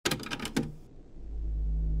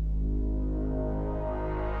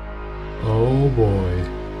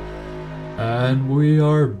And we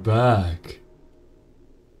are back.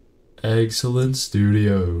 Excellent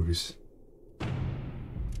Studios.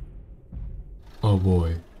 Oh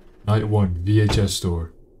boy. Night 1 VHS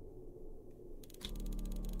store.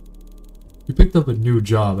 You picked up a new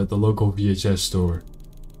job at the local VHS store.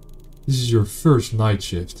 This is your first night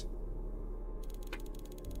shift.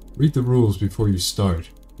 Read the rules before you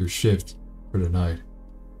start your shift for the night.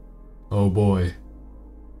 Oh boy.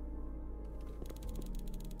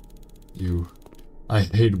 I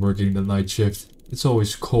hate working the night shift. It's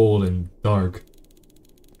always cold and dark.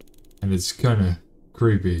 And it's kinda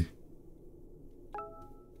creepy.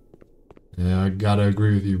 Yeah, I gotta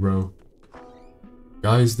agree with you, bro.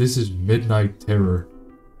 Guys, this is Midnight Terror.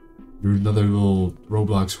 Do another little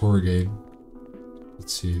Roblox horror game.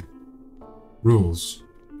 Let's see. Rules.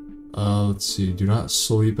 Let's see. Do not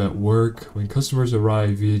sleep at work. When customers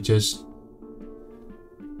arrive, VHS...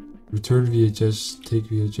 Return VHS, take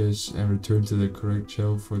VHS, and return to the correct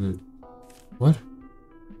shelf for the... What?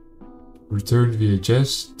 Return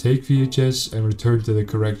VHS, take VHS, and return to the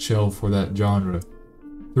correct shelf for that genre.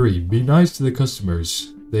 3. Be nice to the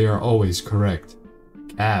customers. They are always correct.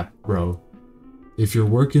 Cap, bro. If you're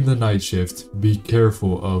working the night shift, be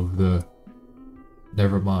careful of the...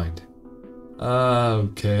 Never mind.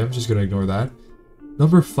 Okay, I'm just gonna ignore that.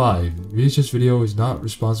 Number 5. VHS video is not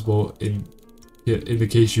responsible in the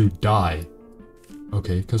case you die.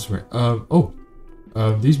 Okay, customer.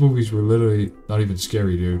 These movies were literally not even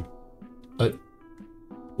scary, dude.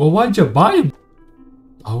 Well, why'd you buy them?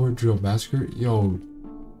 Our Drill Massacre? Yo.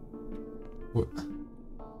 What?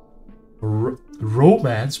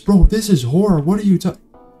 Romance? Bro, this is horror. What are you talking?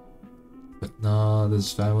 Nah, this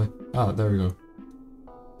is family. Oh, there we go.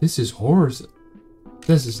 This is horror.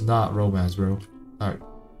 This is not romance, bro. Alright.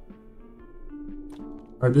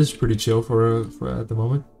 Alright, this is pretty chill for at the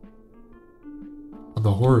moment. On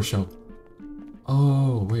the horror shelf.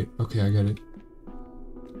 Oh, wait. Okay, I get it.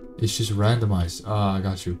 It's just randomized. Ah, I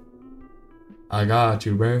got you. I got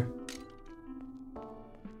you, bro.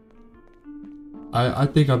 I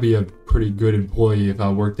think I'd be a pretty good employee if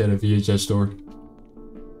I worked at a VHS store.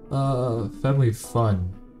 Family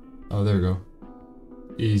fun. Oh, there we go.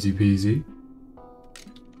 Easy peasy.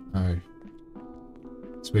 Alright.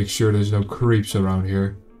 Let's make sure there's no creeps around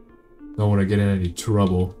here. Don't want to get in any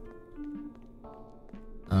trouble.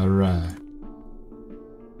 Alright.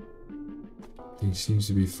 Thing seems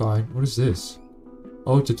to be fine. What is this?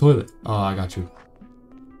 Oh, it's a toilet. Oh, I got you.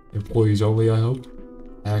 Employees only, I hope.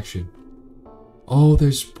 Action. Oh,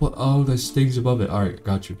 there's things above it. Alright,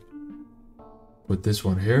 got you. Put this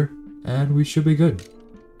one here, and we should be good.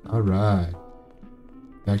 Alright.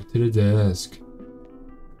 Back to the desk.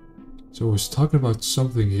 So I was talking about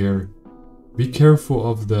something here. Be careful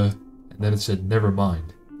of the... And then it said, never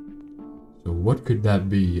mind. So what could that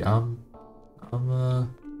be? I'm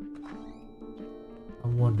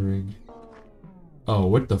wondering. Oh,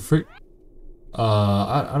 what the frick?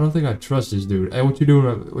 I don't think I trust this dude. Hey, what you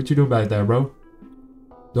doing? What you doing back there, bro?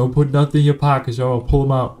 Don't put nothing in your pockets or I'll pull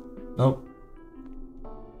them out. Nope.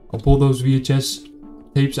 I'll pull those VHS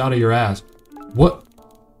tapes out of your ass. What?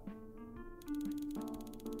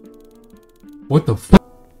 What the fuck?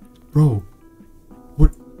 Bro.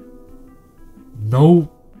 What? No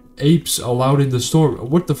apes allowed in the store.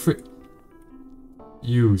 What the frick?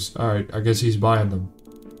 Use. Alright, I guess he's buying them.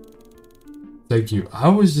 Thank you.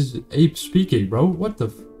 How is this ape speaking, bro? What the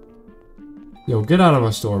f... Yo, get out of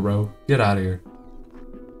my store, bro. Get out of here.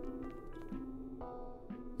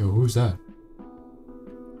 Yo, who's that?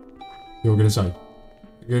 Yo, get inside.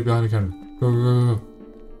 Get behind the counter. Go, go, go, go.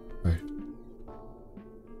 Alright.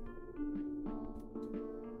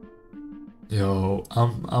 Yo,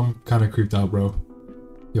 I'm kind of creeped out, bro.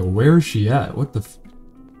 Yo, where is she at? What the f...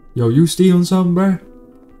 Yo, you stealing something, bro?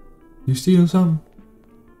 You stealing something?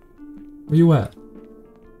 Where you at?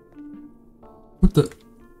 What the...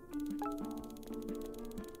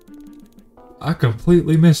 I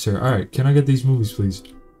completely missed her. Alright, can I get these movies, please?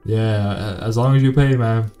 Yeah, as long as you pay,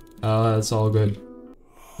 man. That's all good.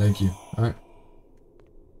 Thank you. Alright.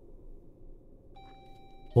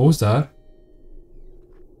 What was that?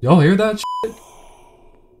 Y'all hear that shit?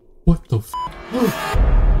 What the f...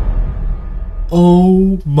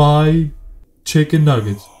 Oh my chicken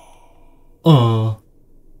nuggets.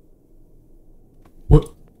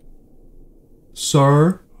 What?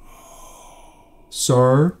 Sir?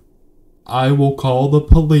 Sir? I will call the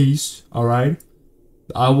police, alright?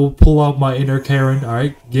 I will pull out my inner Karen,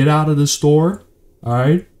 alright? Get out of the store,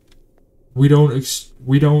 alright? We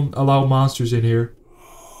don't allow monsters in here.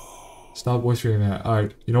 Stop whispering that.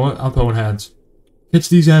 Alright, you know what? I'm throwing hands. Catch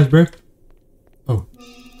these hands, bro. Oh.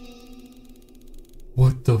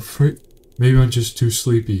 What the frick? Maybe I'm just too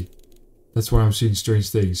sleepy. That's why I'm seeing strange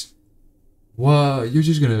things. What? You're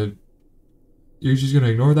just gonna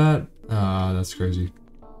ignore that? Ah, that's crazy.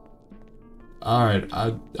 Alright,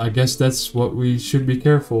 I guess that's what we should be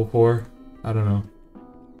careful for. I don't know.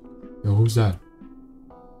 Yo, who's that?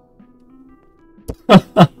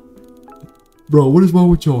 Bro, what is wrong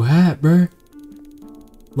with your hat, bruh?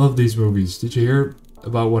 Love these movies. Did you hear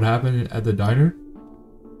about what happened at the diner?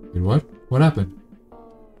 Wait, what? What happened?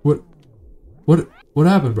 What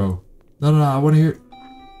happened, bro? No, I want to hear.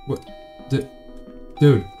 What?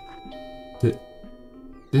 Dude.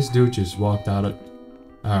 This dude just walked out of.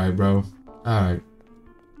 Alright, bro. Alright.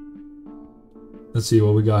 Let's see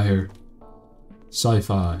what we got here.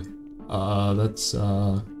 Sci-fi. That's,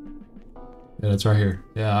 yeah, that's right here.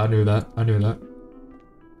 Yeah, I knew that.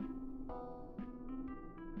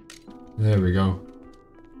 There we go.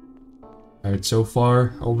 Alright, so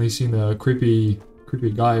far, only seen a creepy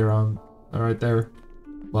guy around right there.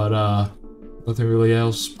 But, nothing really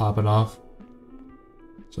else popping off.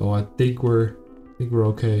 So I think we're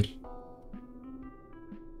okay.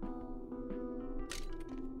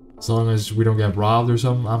 As long as we don't get robbed or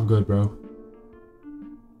something, I'm good, bro.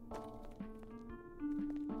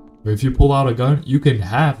 But if you pull out a gun, you can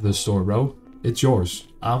have the store, bro. It's yours.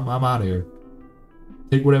 I'm out of here.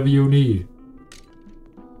 Take whatever you need.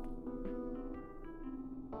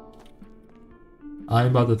 I'm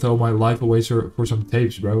about to throw my life away for some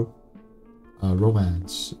tapes, bro.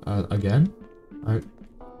 Romance. Again? Alright.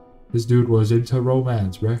 This dude was into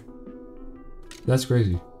romance, bro. That's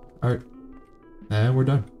crazy. Alright. And we're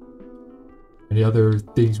done. Any other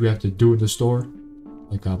things we have to do in the store?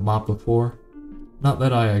 Like mop the floor? Not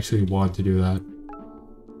that I actually want to do that.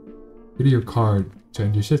 Get your card to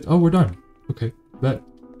end your shift. Oh, we're done. Okay, bet.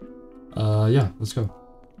 Yeah, let's go.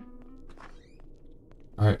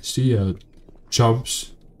 Alright, see ya,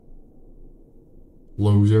 chumps.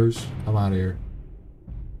 Losers. I'm out of here.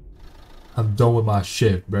 I'm done with my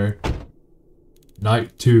shift, bruh.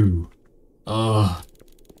 Night 2.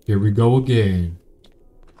 Here we go again.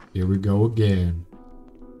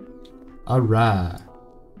 Alright.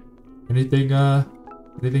 Anything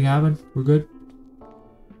happen? We're good?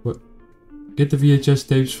 What? Get the VHS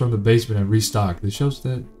tapes from the basement and restock. The shows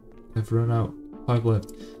that have run out. 5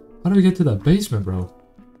 left. How do we get to that basement, bro?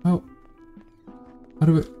 How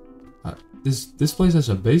do we... this place has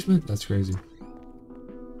a basement? That's crazy.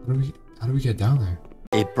 How do we get down there?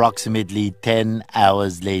 Approximately 10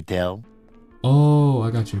 hours later. Oh,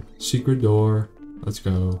 I got you. Secret door. Let's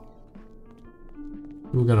go.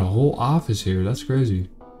 We got a whole office here. That's crazy.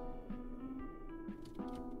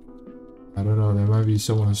 I don't know. There might be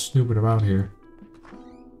someone snooping around here.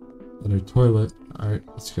 Another toilet. Alright,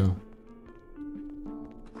 let's go.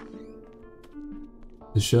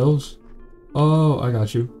 The shelves? Oh, I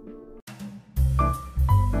got you.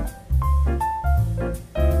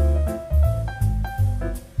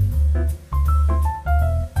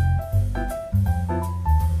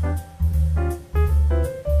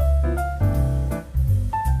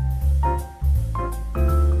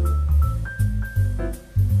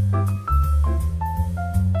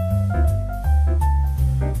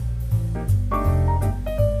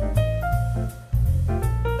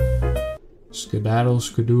 Skedaddle,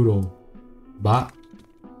 skedoodle. Bop.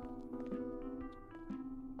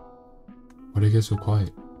 Why'd it get so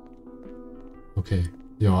quiet? Okay.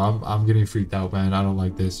 Yo, I'm getting freaked out, man. I don't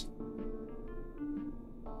like this.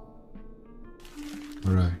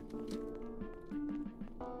 Alright.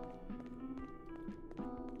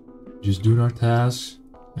 Just doing our tasks.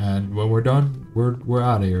 And when we're done, we're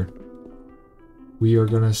out of here. We are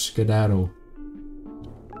gonna skedaddle.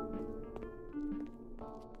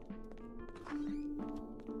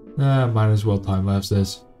 Might as well time-lapse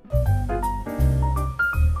this.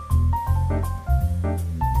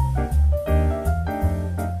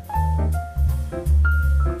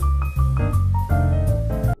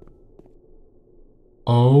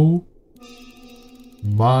 Oh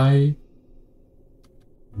my...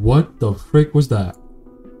 What the frick was that?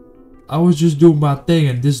 I was just doing my thing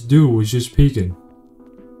and this dude was just peeking.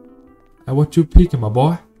 Hey, what you peeking, my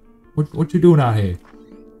boy? What you doing out here?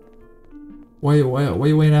 Why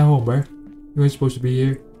you ain't at home, bruh? You ain't supposed to be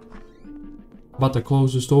here. I'm about to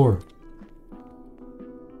close the store.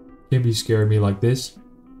 Can't be scaring me like this.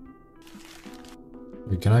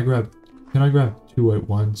 Wait, can I grab 2 at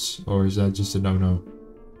once? Or is that just a no-no?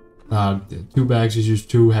 Nah, 2 bags is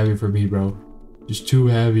just too heavy for me, bro. Just too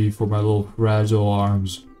heavy for my little fragile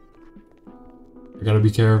arms. I gotta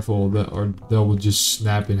be careful, or they will just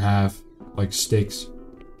snap in half like sticks.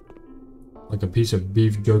 Like a piece of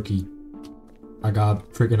beef jerky. I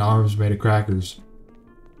got freaking arms made of crackers.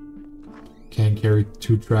 Can't carry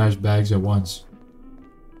 2 trash bags at once.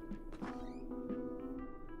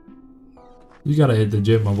 You gotta hit the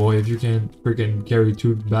gym, my boy. If you can't freaking carry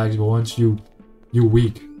 2 bags at once, you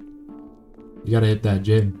weak. You gotta hit that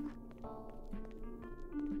gym.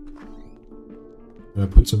 Gotta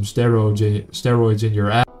put some steroids in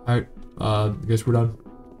your ass. Alright, I guess we're done.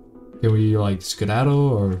 Can we like skedaddle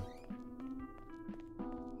or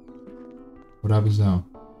what happens now?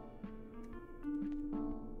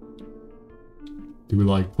 Do we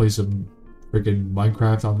like play some freaking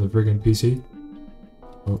Minecraft on the freaking PC?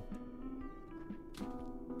 Oh.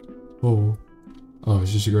 Oh. Oh,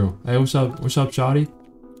 it's just a girl. Hey, what's up? What's up, shawty?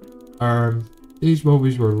 These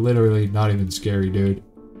movies were literally not even scary, dude.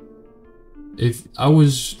 If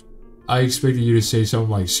I expected you to say something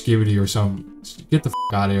like Skibidi or something. Get the f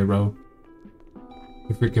out of here, bro.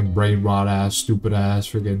 You freaking brain rot ass, stupid ass,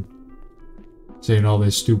 freaking saying all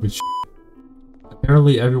this stupid shit.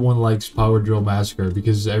 Apparently everyone likes Power Drill Massacre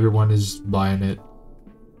because everyone is buying it.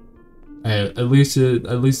 Hey, at least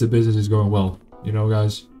the business is going well, you know,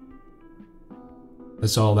 guys.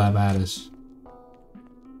 That's all that matters.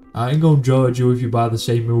 I ain't gonna judge you if you buy the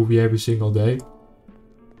same movie every single day.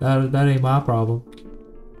 That ain't my problem.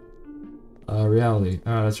 Reality.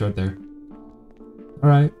 Oh, that's right there.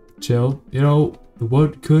 Alright, chill. You know,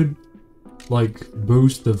 what could, like,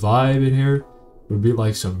 boost the vibe in here would be,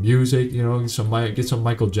 like, some music, you know, get some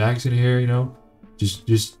Michael Jackson here, you know? Just,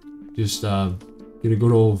 get a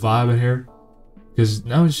good old vibe in here. Because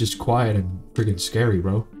now it's just quiet and freaking scary,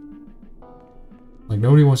 bro. Like,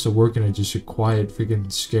 nobody wants to work in just a quiet,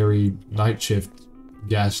 freaking scary night shift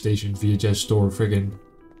gas station VHS store freaking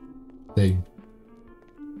thing.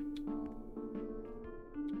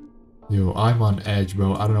 Yo, I'm on edge,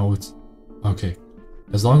 bro. I don't know what's... Okay.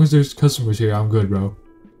 As long as there's customers here, I'm good, bro.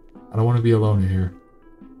 I don't want to be alone in here.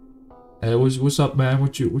 Hey, what's up, man?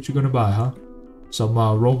 What you gonna buy, huh? Some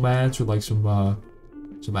romance or like some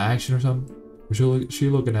action or something? Or she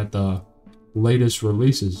looking at the latest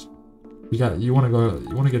releases. You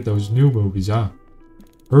wanna get those new movies, huh?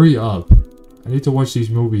 Hurry up. I need to watch these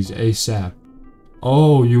movies ASAP.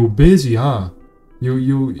 Oh, you busy, huh?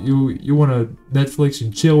 You wanna Netflix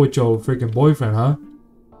and chill with your freaking boyfriend, huh?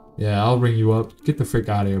 Yeah, I'll ring you up. Get the frick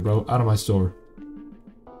out of here, bro. Out of my store.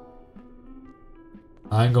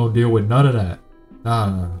 I ain't gonna deal with none of that.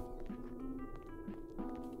 Nah.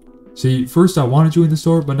 See, first I wanted you in the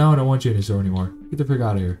store, but now I don't want you in the store anymore. Get the frick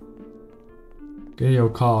out of here. Get in your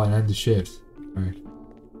call and end the shift. Alright.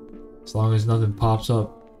 As long as nothing pops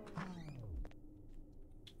up.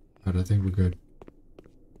 Alright, I think we're good.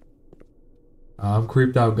 I'm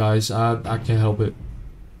creeped out, guys. I can't help it.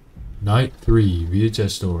 Night 3, VHS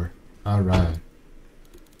store. Alright.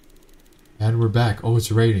 And we're back. Oh,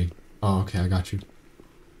 it's raining. Oh, okay, I got you.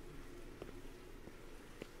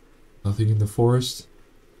 Nothing in the forest.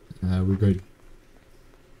 We're good.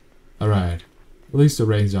 Alright. At least the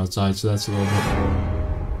rain's outside, so that's a little bit...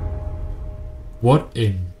 What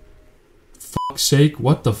in fuck's sake?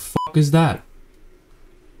 What the fuck is that?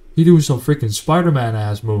 He doing some freaking Spider-Man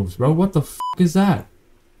ass moves, bro. What the fuck is that?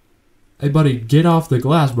 Hey, buddy, get off the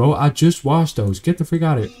glass, bro. I just washed those. Get the freak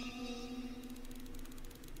out of here.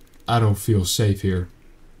 I don't feel safe here.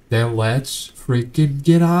 Then let's freaking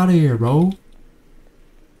get out of here, bro.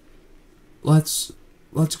 Let's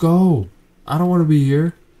go. I don't want to be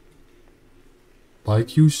here.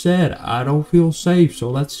 Like you said, I don't feel safe, so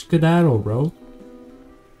let's skedaddle, bro.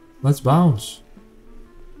 Let's bounce.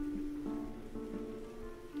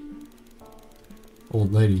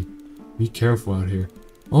 Old lady, be careful out here.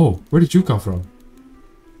 Oh, where did you come from?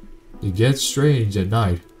 It gets strange at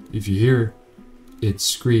night. If you hear it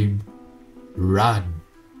scream, run.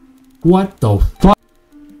 What the fuck?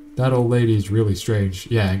 That old lady is really strange.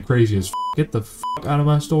 Yeah, and crazy as f. Get the fuck out of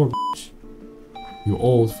my store, bitch. You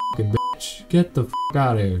old fucking bitch. Get the fuck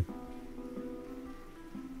out of here.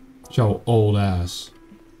 Your old ass.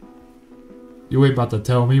 You ain't about to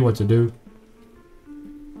tell me what to do.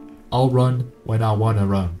 I'll run when I want to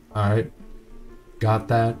run, alright? Got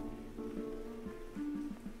that?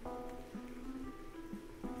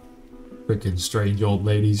 Freaking strange old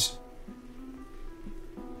ladies.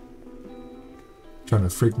 Trying to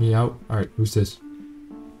freak me out? Alright, who's this?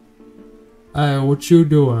 Hey, what you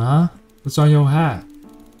doing, huh? What's on your hat?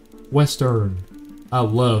 Western. I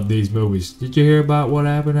love these movies. Did you hear about what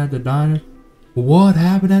happened at the diner? What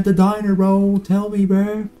happened at the diner, bro? Tell me,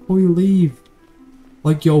 bro, before you leave.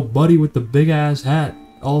 Like your buddy with the big ass hat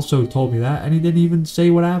also told me that, and he didn't even say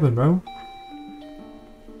what happened, bro.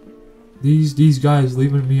 These guys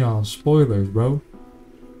leaving me on spoilers, bro.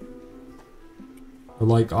 Or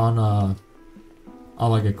like on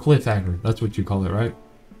like a cliffhanger. That's what you call it, right?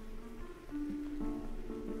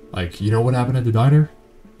 Like, you know what happened at the diner?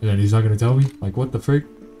 And then he's not gonna tell me? Like, what the frick?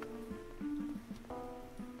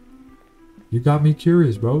 You got me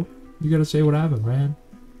curious, bro. You gotta say what happened, man.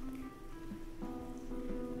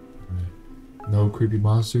 Alright. No creepy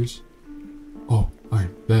monsters. Oh,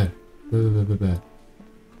 alright, bed. Bed.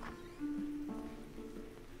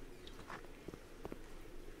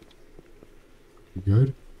 You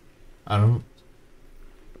good? I don't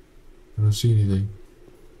see anything.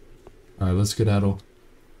 Alright, let's skedaddle.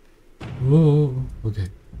 Whoa, okay.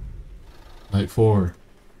 Night 4.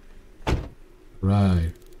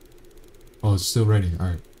 Right. Oh, it's still raining.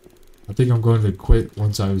 Alright. I think I'm going to quit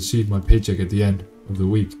once I receive my paycheck at the end of the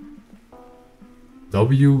week.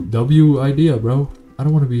 W idea, bro. I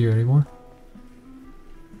don't want to be here anymore.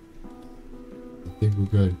 I think we're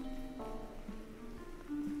good.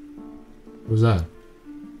 What was that?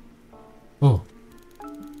 Oh.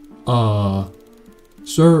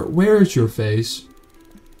 Sir, where is your face?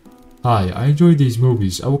 Hi, I enjoyed these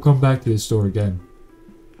movies. I will come back to this store again.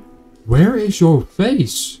 Where is your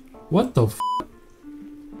face? What the f?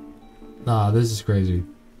 Nah, this is crazy.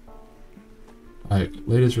 Alright,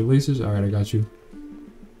 latest releases? Alright, I got you.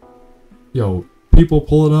 Yo, people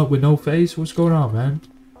pulling up with no face? What's going on, man?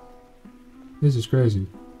 This is crazy.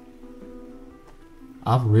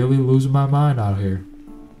 I'm really losing my mind out here.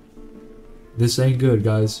 This ain't good,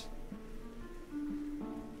 guys.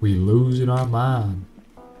 We losing our mind.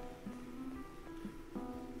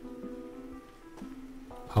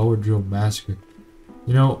 Power Drill Massacre.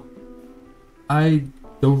 You know, I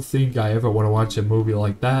don't think I ever want to watch a movie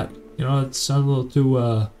like that. You know, it sounds a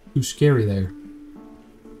little too scary there.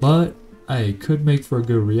 But I could make for a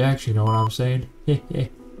good reaction, you know what I'm saying?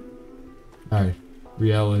 Alright,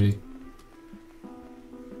 reality.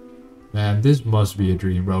 Man, this must be a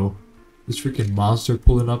dream, bro. This freaking monster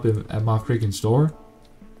pulling up at my freaking store?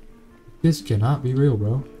 This cannot be real,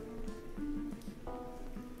 bro.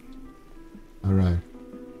 Alright.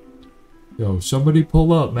 Yo, somebody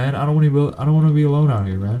pull up, man. I don't want to be alone out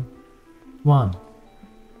here, man. Come on.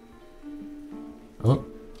 Oh,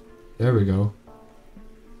 there we go.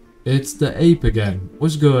 It's the ape again.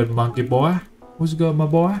 What's good, monkey boy? What's good, my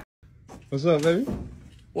boy? What's up, baby?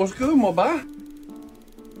 What's good, my boy?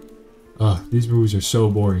 These movies are so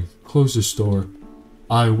boring. Close the store.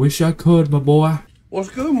 I wish I could, my boy. What's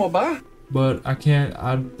good, my boy? But I can't.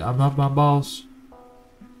 I'm not my boss.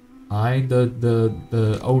 I ain't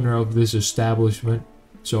the owner of this establishment,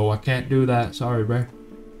 so I can't do that. Sorry, bro.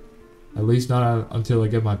 At least not until I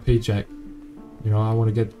get my paycheck. You know, I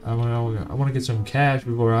want to get some cash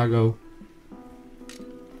before I go.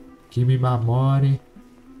 Give me my money.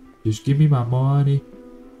 Just give me my money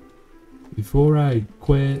before I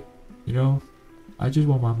quit. You know, I just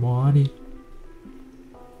want my money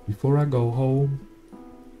before I go home.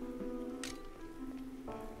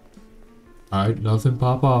 Alright, nothing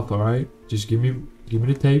pop off, alright? Just give me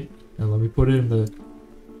the tape and let me put it in the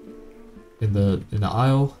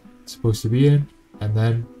aisle it's supposed to be in, and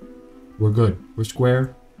then we're good. We're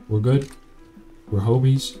square. We're good. We're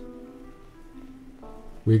homies.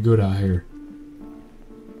 We're good out here.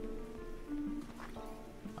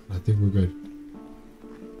 I think we're good.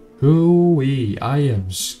 Hooey, I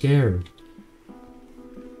am scared.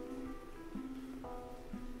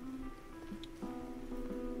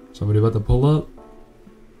 Somebody about to pull up?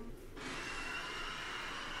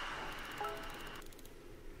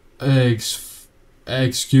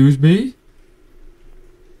 Excuse me?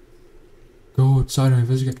 Go outside and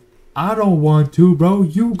investigate. I don't want to, bro.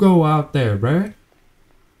 You go out there, bruh.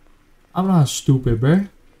 I'm not stupid, bruh.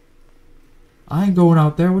 I ain't going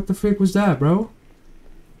out there. What the frick was that, bro?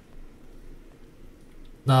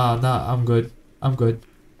 Nah, I'm good. I'm good.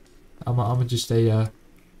 I'm gonna just stay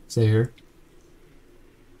here.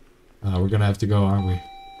 We're gonna have to go, aren't we?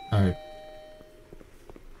 Alright.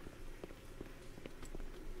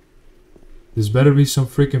 This better be some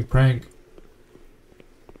freaking prank.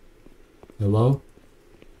 Hello?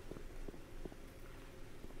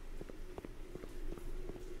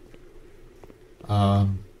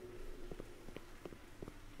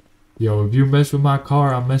 Yo, if you mess with my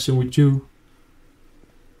car, I'm messing with you.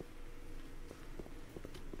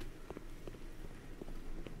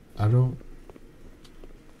 I don't...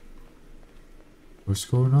 What's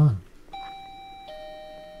going on?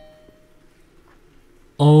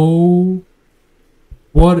 Oh...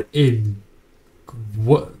 What in...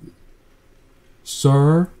 What...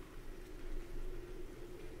 Sir?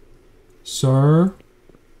 Sir?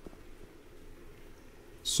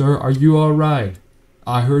 Sir, are you alright?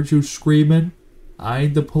 I heard you screaming. I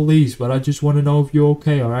ain't the police, but I just want to know if you're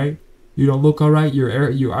okay, alright? You don't look alright?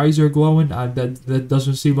 Your eyes are glowing? That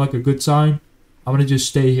doesn't seem like a good sign. I'm gonna just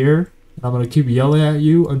stay here, and I'm gonna keep yelling at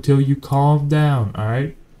you until you calm down,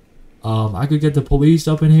 alright? I could get the police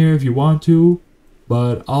up in here if you want to,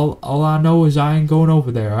 but all I know is I ain't going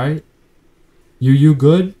over there, alright? You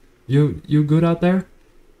good? You good out there?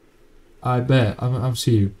 I bet. I'm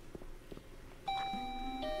see you.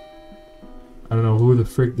 I don't know who the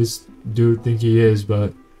frick this dude think he is,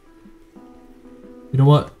 but you know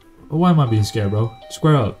what? Why am I being scared, bro?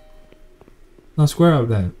 Square up. No, square up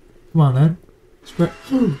then. Come on, then. Square.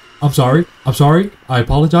 I'm sorry. I'm sorry. I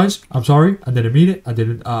apologize. I'm sorry. I didn't mean it. I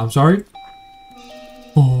didn't. I'm sorry.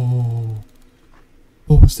 Oh.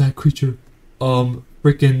 What was that creature?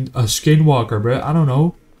 Freaking a skinwalker, bro. I don't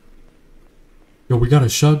know. Yo, we got a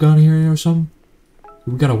shotgun here or something?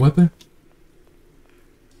 We got a weapon?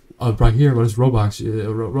 Oh, right here, but it's Robux.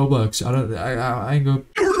 Robux. I ain't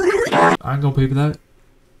gonna pay for that.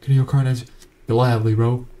 Can you carnage? Gladly,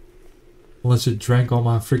 bro. Unless it drank all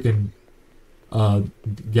my freaking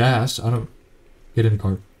gas. I don't. Get in the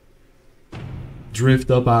car.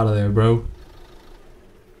 Drift up out of there, bro.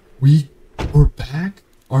 We're back?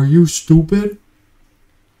 Are you stupid?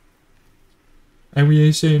 And we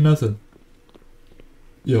ain't saying nothing.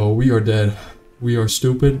 Yo, we are dead. We are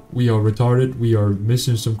stupid. We are retarded. We are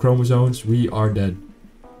missing some chromosomes. We are dead.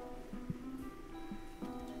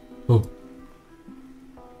 Oh.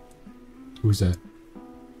 Who's that?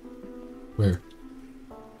 Where?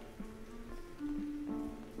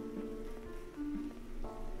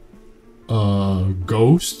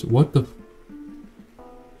 Ghost? What the?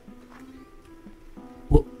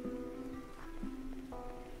 What?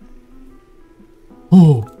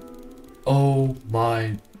 Oh. Oh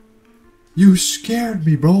my. You scared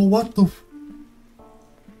me, bro. What the?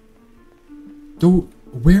 Dude,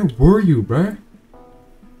 where were you, bruh?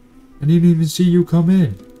 I didn't even see you come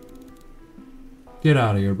in. Get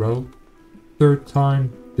out of here, bro. Third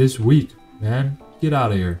time this week, man. Get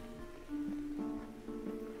out of here.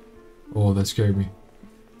 Oh, that scared me.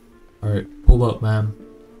 Alright, pull up, man.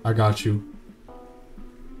 I got you.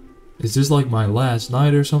 Is this like my last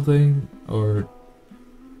night or something? Or...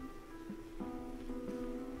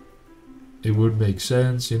 it would make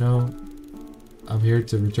sense, you know? I'm here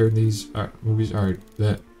to return these movies. Alright,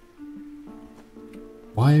 that.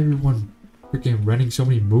 Why everyone freaking renting so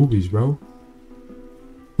many movies, bro?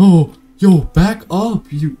 Oh, yo, back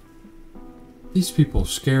up, you. These people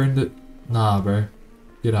scaring the. Nah, bro.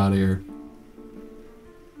 Get out of here.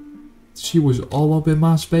 She was all up in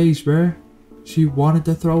my space, bro. She wanted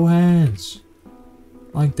to throw hands.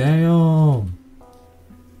 Like, damn.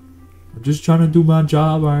 I'm just trying to do my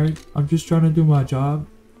job, alright? I'm just trying to do my job.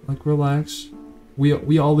 Like, relax.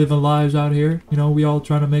 We all living lives out here, you know? We all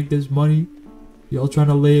trying to make this money. We all trying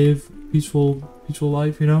to live peaceful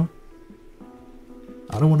life, you know?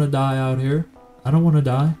 I don't want to die out here. I don't want to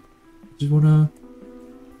die. I just want to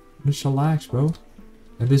just relax, bro.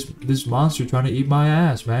 And this monster trying to eat my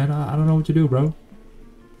ass, man. I don't know what to do, bro.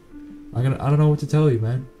 I don't know what to tell you,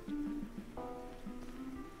 man.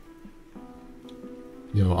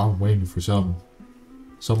 Yo, I'm waiting for something.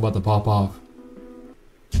 Something about to pop off.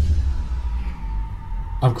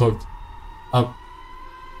 I'm cooked.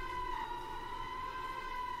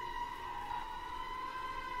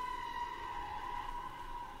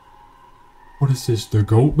 What is this? The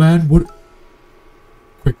goat, man? What?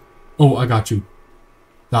 Quick. Oh, I got you.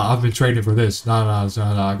 Nah, I've been training for this. No,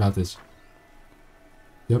 I got this.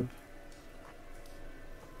 Yep.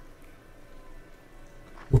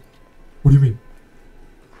 What do you mean?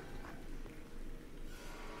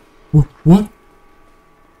 What?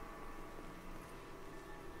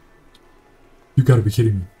 You gotta be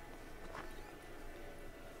kidding me.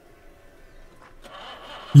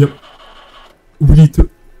 Yep. We need to...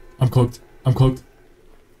 I'm cooked. I'm cooked.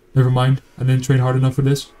 Never mind. I didn't train hard enough for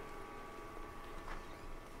this.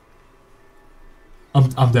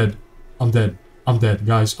 I'm dead. I'm dead. I'm dead.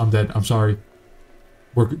 Guys, I'm dead. I'm sorry.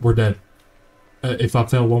 We're dead. If I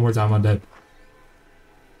fail one more time, I'm dead.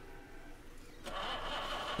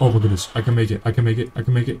 Oh my goodness. I can make it. I can make it. I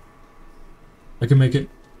can make it. I can make it.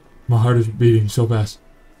 My heart is beating so fast.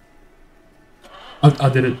 I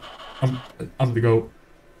did it. I'm the GOAT.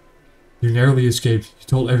 You narrowly escaped. You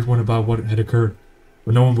told everyone about what had occurred,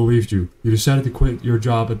 but no one believed you. You decided to quit your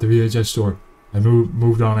job at the VHS store and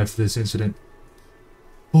moved on after this incident.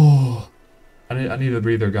 Oh, I need a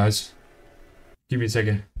breather, guys. Give me a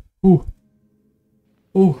second. Ooh.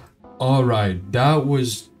 Ooh. Alright, that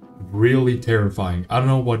was really terrifying. I don't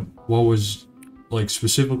know what was, like,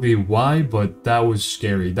 specifically why, but that was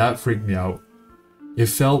scary. That freaked me out. It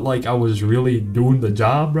felt like I was really doing the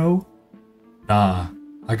job, bro. Nah,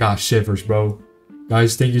 I got shivers, bro.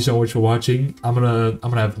 guys, thank you so much for watching. I'm gonna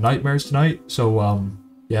have nightmares tonight, so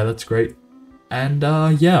yeah, that's great. And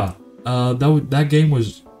yeah, that game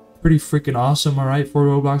was pretty freaking awesome. All right, for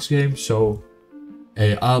a Roblox game. So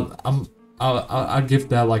hey, I'll give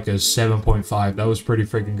that like a 7.5. That was pretty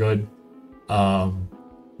freaking good.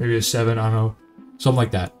 Maybe a 7. I don't know, something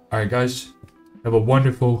like that. All right, guys, have a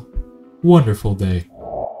wonderful, wonderful day.